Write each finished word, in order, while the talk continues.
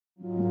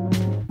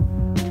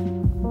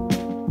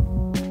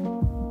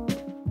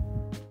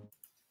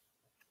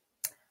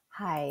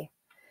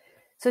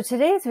So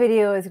today's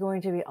video is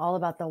going to be all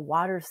about the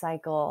water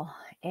cycle.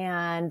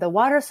 And the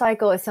water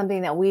cycle is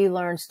something that we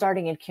learned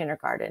starting in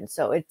kindergarten.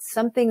 So it's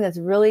something that's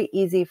really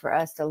easy for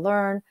us to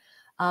learn.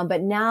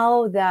 But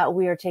now that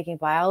we are taking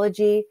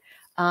biology,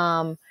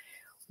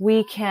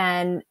 we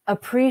can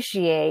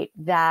appreciate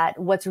that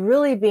what's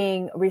really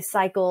being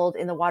recycled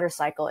in the water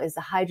cycle is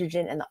the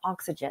hydrogen and the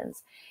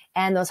oxygens.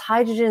 And those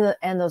hydrogen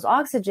and those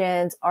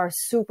oxygens are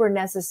super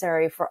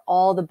necessary for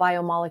all the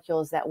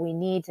biomolecules that we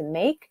need to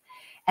make.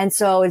 And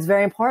so it's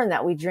very important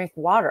that we drink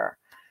water.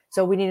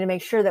 So we need to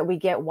make sure that we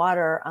get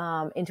water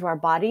into our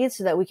bodies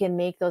so that we can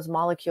make those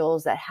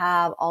molecules that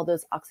have all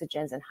those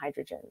oxygens and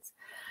hydrogens.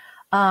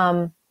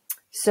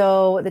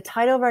 So the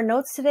title of our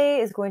notes today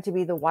is going to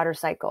be the water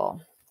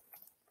cycle.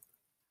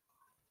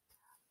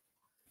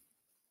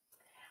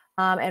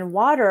 And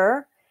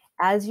water,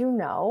 as you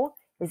know,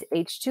 is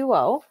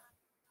H2O.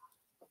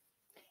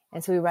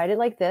 And so we write it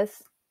like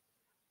this.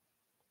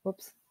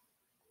 Whoops.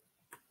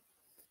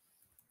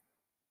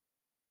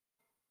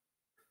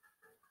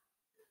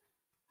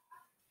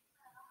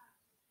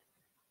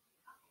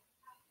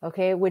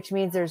 Okay, which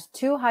means there's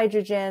two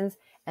hydrogens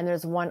and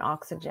there's one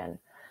oxygen.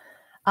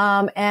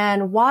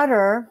 And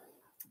water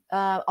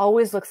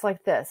always looks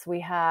like this.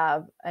 We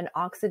have an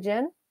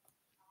oxygen,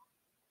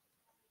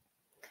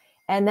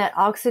 and that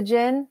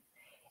oxygen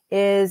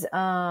is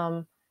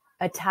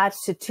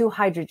attached to two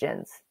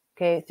hydrogens,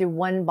 okay, through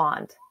one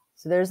bond.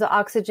 So there's the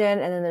oxygen,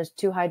 and then there's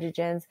two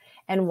hydrogens,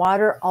 and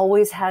water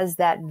always has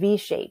that V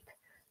shape,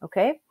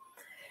 okay?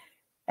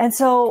 And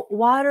so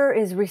water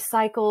is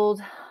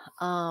recycled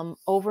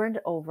over and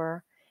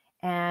over,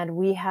 and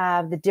we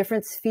have the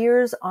different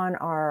spheres on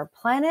our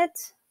planet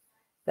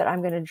that I'm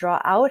going to draw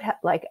out,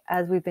 like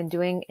as we've been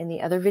doing in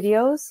the other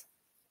videos.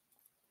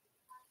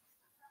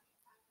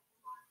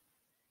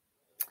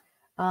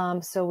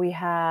 So we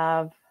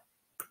have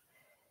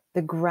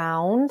the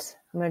ground.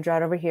 I'm going to draw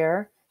it over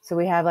here. So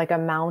we have like a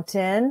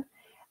mountain,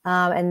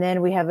 and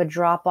then we have a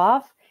drop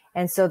off.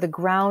 And so the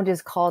ground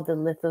is called the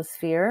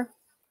lithosphere.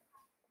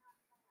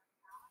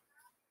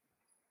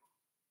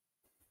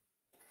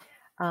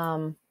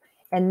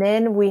 And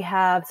then we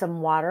have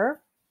some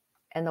water,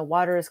 and the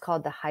water is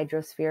called the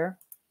hydrosphere.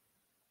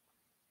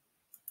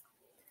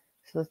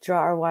 So let's draw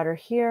our water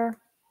here.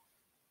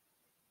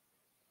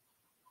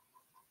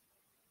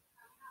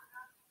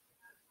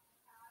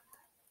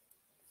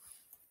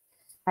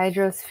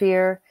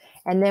 Hydrosphere.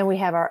 And then we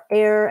have our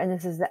air, and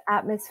this is the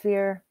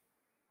atmosphere.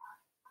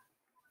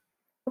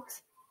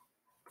 Oops.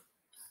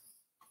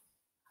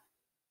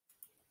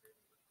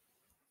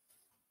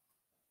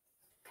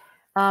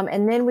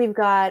 And then we've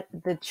got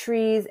the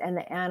trees and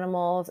the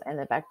animals and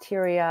the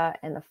bacteria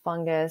and the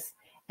fungus,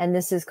 and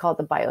this is called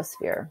the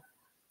biosphere.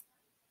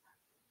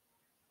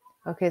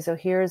 Okay, so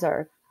here's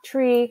our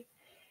tree,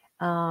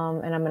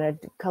 and I'm going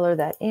to color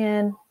that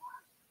in.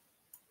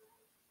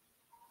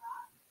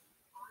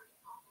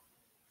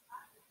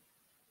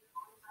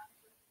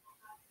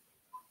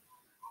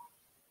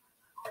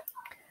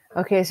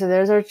 Okay, so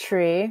there's our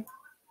tree.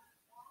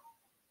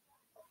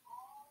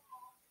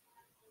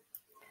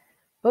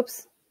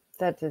 Oops,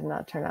 that did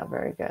not turn out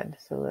very good.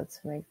 So let's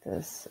make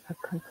this a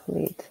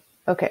complete.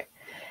 Okay,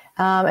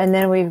 and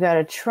then we've got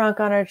a trunk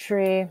on our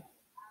tree.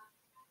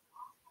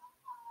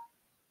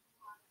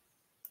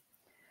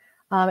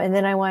 And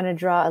then I want to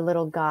draw a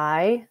little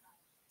guy.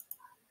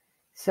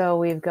 So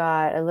we've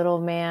got a little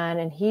man,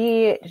 and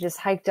he just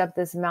hiked up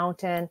this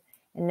mountain,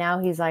 and now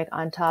he's like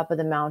on top of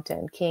the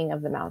mountain, king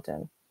of the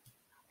mountain.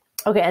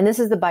 Okay, and this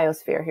is the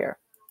biosphere here.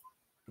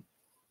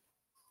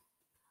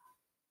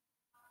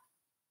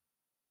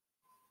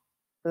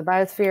 The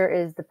biosphere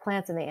is the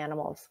plants and the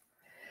animals.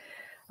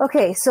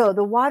 Okay, so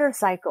the water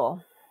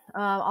cycle.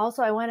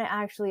 Also, I want to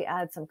actually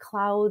add some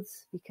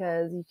clouds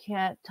because you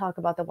can't talk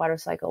about the water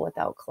cycle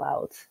without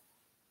clouds.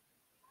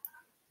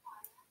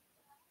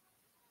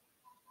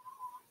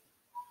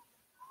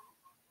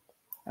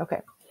 Okay,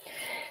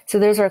 so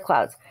there's our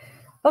clouds.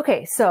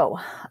 Okay, so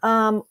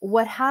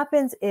what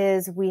happens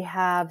is we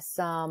have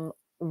some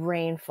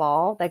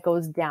rainfall that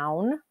goes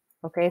down.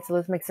 Okay, so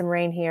let's make some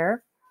rain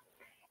here.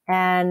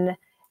 And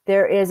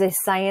there is a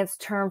science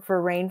term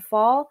for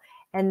rainfall,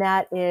 and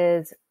that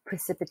is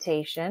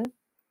precipitation.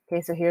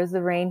 Okay, so here's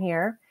the rain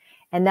here.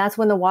 And that's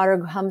when the water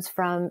comes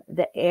from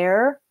the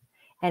air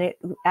and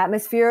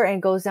atmosphere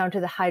and goes down to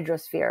the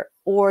hydrosphere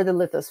or the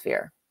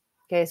lithosphere.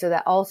 Okay, so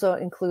that also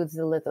includes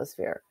the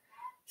lithosphere.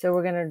 So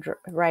we're going to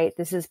write,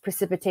 this is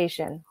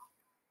precipitation.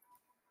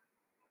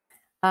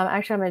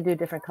 Actually, I'm going to do a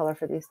different color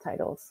for these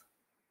titles.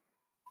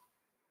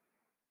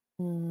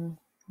 I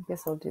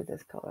guess I'll do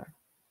this color.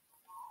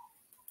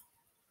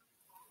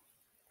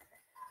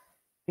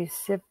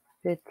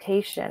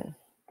 Precipitation,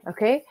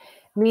 okay,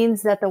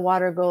 means that the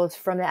water goes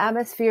from the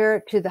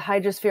atmosphere to the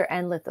hydrosphere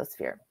and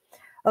lithosphere.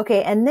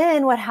 Okay, and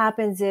then what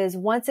happens is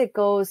once it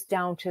goes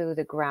down to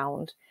the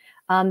ground,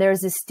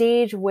 there's a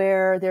stage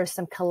where there's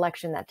some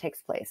collection that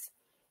takes place,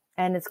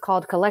 and it's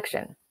called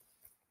collection.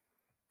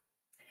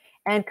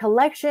 And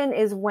collection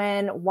is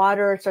when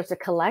water starts to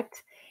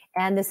collect,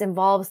 And this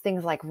involves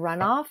things like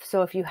runoff.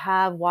 So if you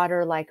have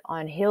water like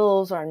on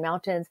hills or on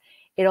mountains,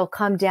 it'll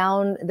come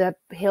down the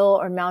hill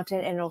or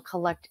mountain and it'll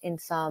collect in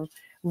some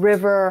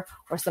river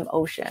or some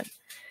ocean.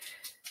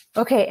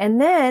 Okay, and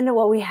then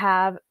what we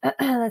have,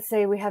 let's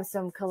say we have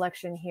some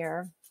collection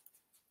here.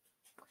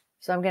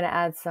 So I'm going to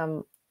add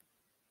some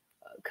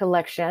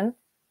collection.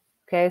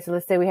 Okay, so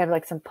let's say we have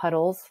like some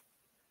puddles.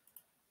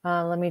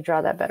 Let me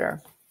draw that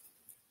better.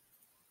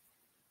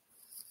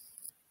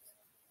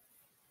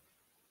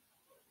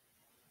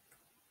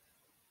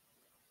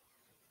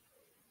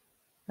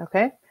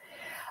 Okay.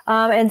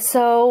 And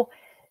so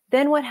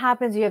then what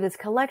happens, you have this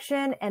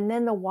collection and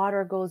then the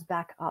water goes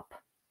back up.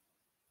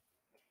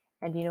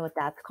 And do you know what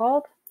that's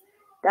called?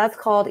 That's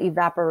called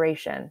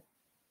evaporation.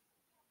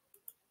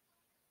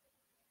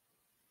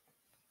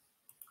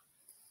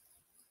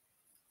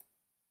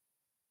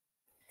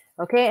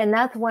 Okay, and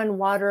that's when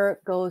water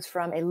goes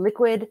from a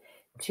liquid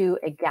to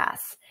a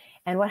gas.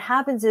 And what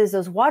happens is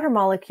those water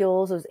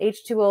molecules, those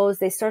H2Os,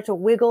 they start to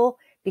wiggle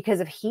because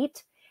of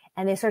heat.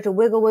 And they start to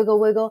wiggle,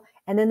 wiggle, wiggle.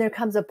 And then there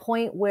comes a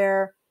point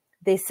where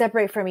they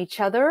separate from each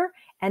other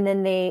and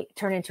then they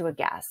turn into a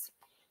gas.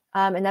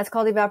 And that's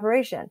called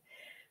evaporation.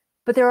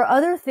 But there are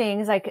other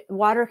things, like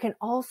water can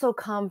also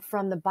come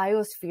from the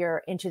biosphere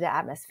into the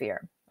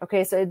atmosphere.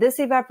 Okay, so this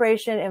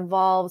evaporation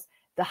involves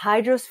the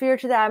hydrosphere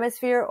to the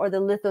atmosphere or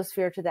the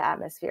lithosphere to the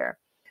atmosphere.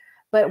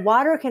 But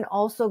water can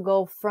also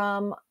go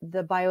from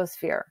the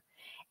biosphere.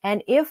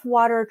 And if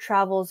water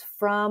travels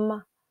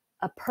from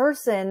a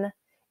person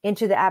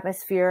into the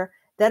atmosphere,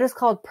 that is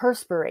called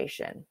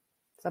perspiration.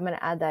 So I'm going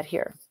to add that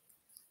here.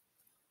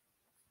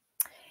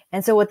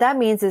 And so what that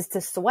means is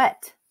to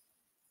sweat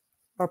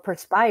or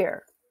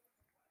perspire.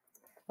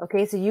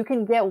 Okay, so you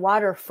can get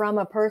water from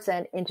a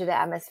person into the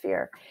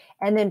atmosphere.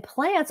 And then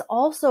plants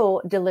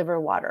also deliver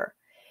water.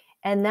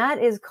 And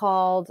that is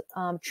called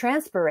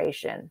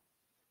transpiration.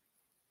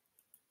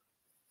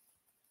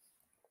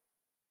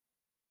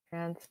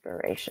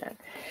 Transpiration.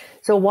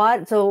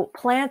 So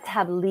plants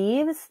have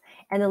leaves,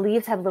 and the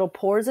leaves have little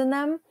pores in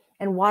them,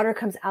 and water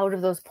comes out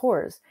of those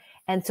pores.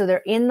 And so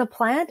they're in the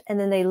plant, and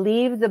then they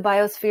leave the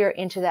biosphere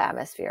into the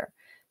atmosphere.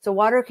 So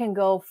water can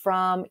go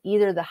from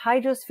either the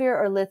hydrosphere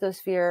or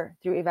lithosphere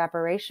through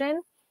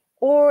evaporation,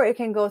 or it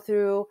can go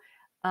through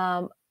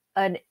a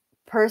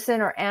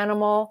person or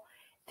animal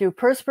through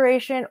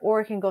perspiration,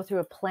 or it can go through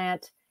a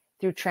plant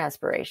through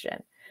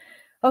transpiration.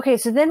 Okay,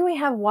 so then we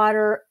have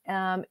water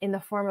in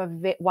the form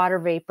of water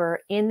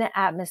vapor in the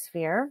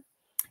atmosphere.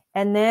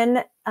 And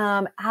then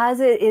as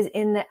it is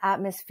in the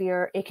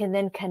atmosphere, it can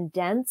then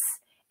condense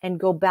and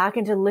go back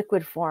into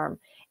liquid form.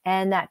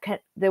 And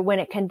when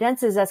it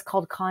condenses, that's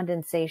called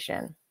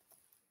condensation.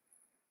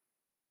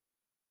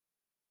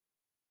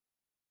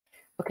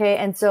 Okay,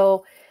 and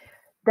so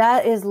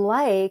that is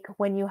like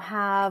when you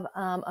have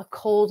a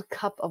cold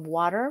cup of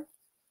water.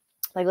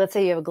 Like let's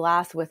say you have a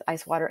glass with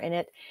ice water in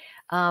it.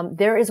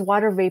 There is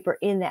water vapor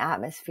in the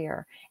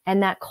atmosphere.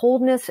 And that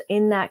coldness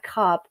in that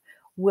cup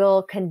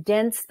will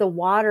condense the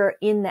water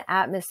in the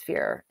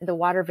atmosphere, the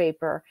water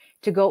vapor,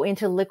 to go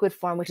into liquid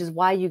form, which is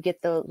why you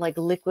get the like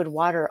liquid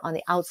water on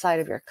the outside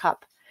of your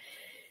cup.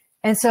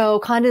 And so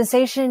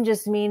condensation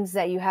just means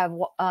that you have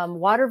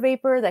water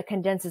vapor that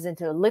condenses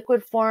into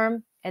liquid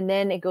form, and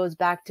then it goes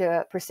back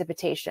to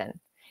precipitation.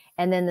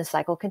 And then the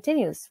cycle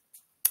continues.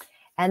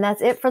 And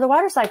that's it for the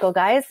water cycle,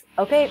 guys.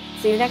 Okay,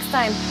 see you next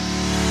time.